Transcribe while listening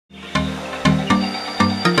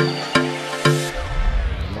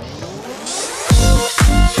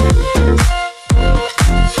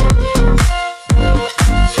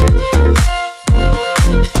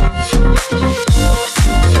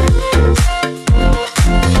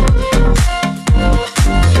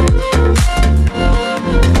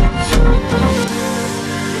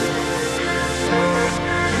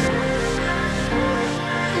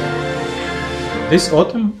This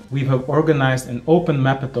autumn, we have organized an open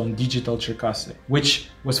Mapathon Digital Cherkasy, which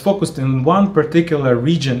was focused in one particular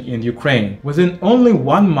region in Ukraine. Within only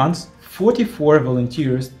 1 month, 44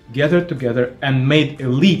 volunteers gathered together and made a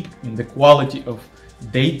leap in the quality of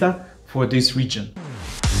data for this region.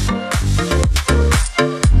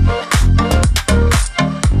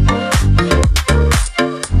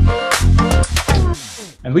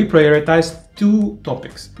 And we prioritized two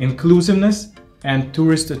topics: inclusiveness and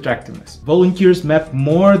tourist attractiveness. Volunteers mapped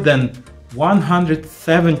more than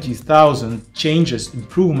 170,000 changes,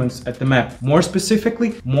 improvements at the map. More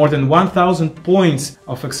specifically, more than 1,000 points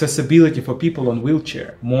of accessibility for people on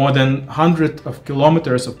wheelchair, more than 100 of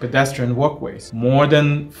kilometers of pedestrian walkways, more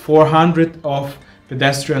than 400 of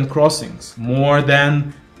pedestrian crossings, more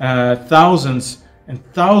than thousands and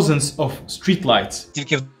thousands of streetlights.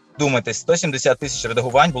 Думайте, 170 тисяч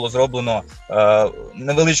редагувань було зроблено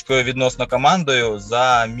невеличкою відносно командою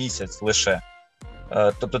за місяць лише.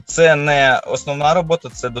 Тобто це не основна робота,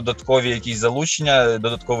 це додаткові якісь залучення,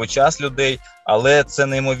 додатковий час людей, але це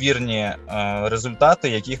неймовірні результати,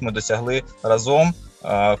 яких ми досягли разом,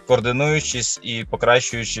 координуючись і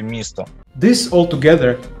покращуючи місто. This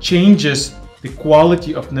altogether changes the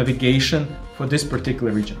quality of navigation for this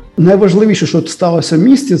particular region. Найважливіше, що сталося в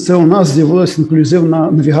місті, це у нас з'явилася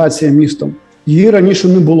інклюзивна навігація містом. Її раніше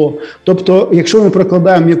не було. Тобто, якщо ми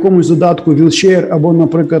прокладаємо в якомусь додатку wheelchair або,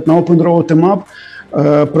 наприклад, на OpenStreetMap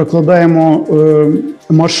прокладаємо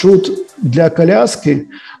маршрут для коляски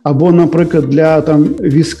або, наприклад, для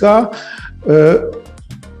візка,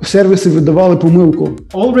 сервіси видавали помилку.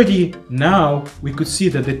 Already now we could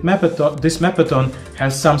see that this Mapathon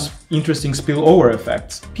has some interesting spillover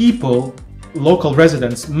effects. People, local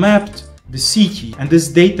residents, mapped the city, and this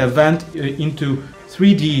data went into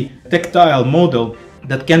 3D tactile model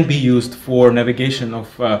that can be used for navigation of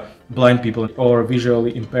blind people or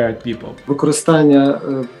visually impaired people. Використання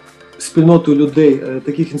спільнотою людей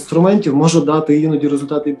таких інструментів може дати іноді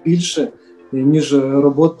результати більше, ніж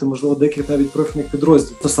роботи, можливо, деяких навіть профільних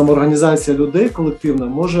підрозділів. Самоорганізація людей колективна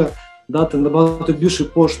може дати набагато більший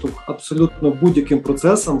поштовх абсолютно будь-яким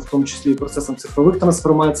процесам, в тому числі і процесам цифрових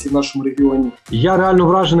трансформацій в нашому регіоні. Я реально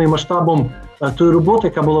вражений масштабом тої роботи,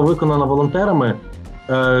 яка була виконана волонтерами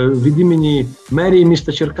від імені мерії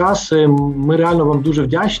міста Черкаси. Ми реально вам дуже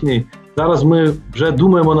вдячні. Зараз ми вже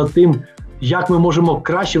думаємо над тим, як ми можемо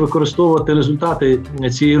краще використовувати результати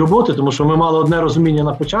цієї роботи, тому що ми мали одне розуміння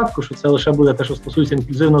на початку, що це лише буде те, що стосується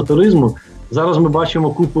інклюзивного туризму. Зараз ми бачимо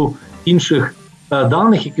купу інших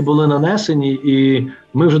даних, які були нанесені, і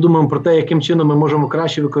ми вже думаємо про те, яким чином ми можемо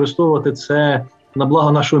краще використовувати це на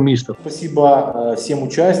благо нашого міста. Спасибо всем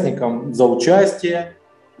участникам за участие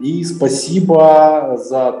и спасибо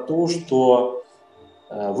за то, что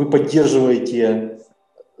вы поддерживаете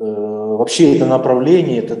вообще это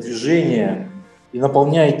направление, это движение и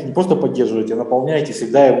наполняете, не просто поддерживаете, а наполняете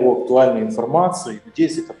всегда его актуальной информацией.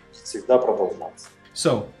 Надеюсь, это будет всегда продолжаться.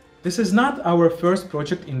 So, this is not our first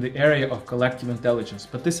project in the area of collective intelligence,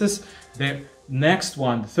 but this is the next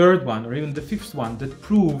one, the third one, or even the fifth one that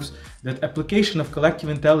proves that application of collective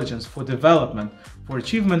intelligence for development, for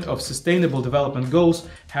achievement of sustainable development goals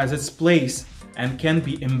has its place and can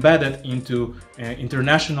be embedded into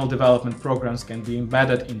international development programs, can be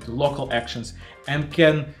embedded into local actions, and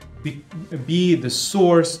can be the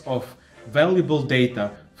source of valuable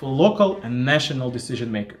data for local and national decision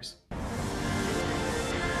makers.